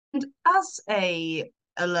And as a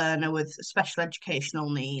learner with special educational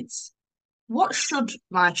needs, what should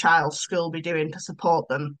my child's school be doing to support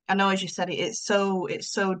them? I know, as you said, it's so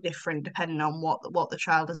different depending on what the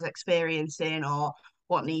child is experiencing or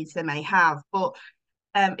what needs they may have. But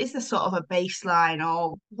is there sort of a baseline,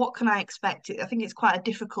 or what can I expect? I think it's quite a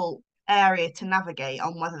difficult area to navigate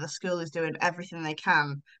on whether the school is doing everything they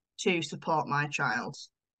can to support my child.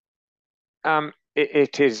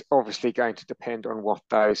 It is obviously going to depend on what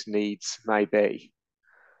those needs may be.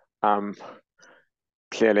 Um,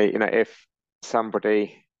 Clearly, if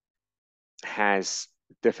somebody has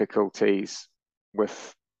difficulties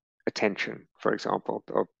with attention, for example,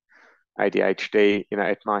 or ADHD,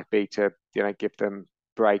 it might be to, give them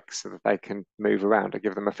breaks so that they can move around or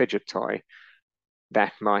give them a fidget toy.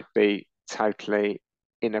 That might be totally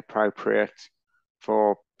inappropriate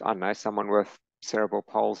for, I don't know, someone with cerebral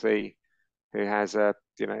palsy who has a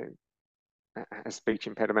speech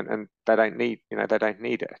impediment and they don't need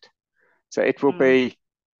it. So Mm,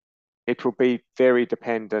 it will be very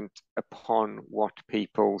dependent upon what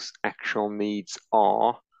people's actual needs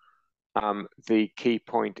are. The key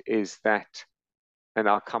point is that, and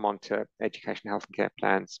I'll come on to education, health and care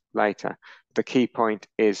plans later. The key point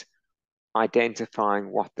is identifying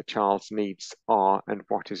what the child's needs are and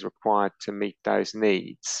what is required to meet those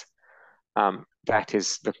needs. That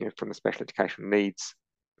is looking at from the special education needs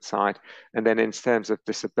side. And then in terms of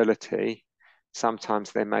disability,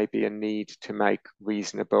 sometimes there may be a need to make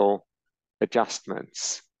reasonable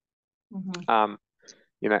adjustments. mhm. Um,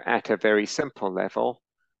 at a very simple level,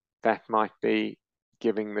 that might be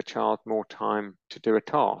giving the child more time to do a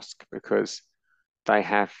task because they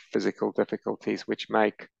have physical difficulties which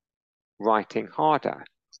make writing harder.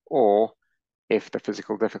 Or if the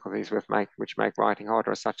physical difficulties which make writing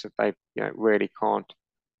harder are such that they really can't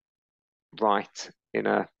write in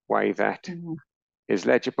a way that Mhm. is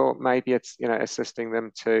legible, maybe it's assisting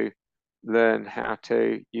them to learn how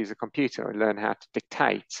to use a computer and learn how to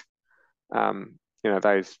dictate.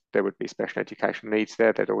 Those there would be special education needs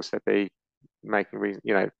there. There'd also be making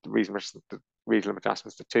reasonable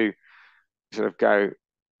adjustments. The two sort of go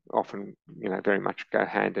often, very much go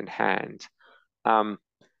hand in hand. Um,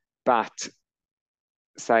 but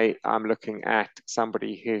say I'm looking at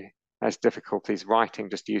somebody who has difficulties writing,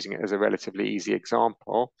 just using it as a relatively easy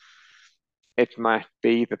example, it might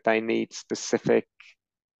be that they need specific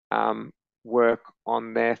um, work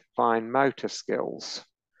on their fine motor skills.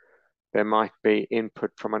 There might be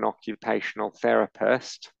input from an occupational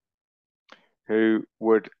therapist who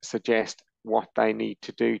would suggest what they need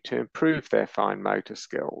to do to improve their fine motor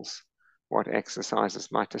skills, what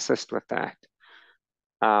exercises might assist with that.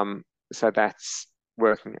 So that's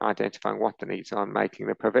working, identifying what the needs are and making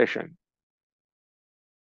the provision.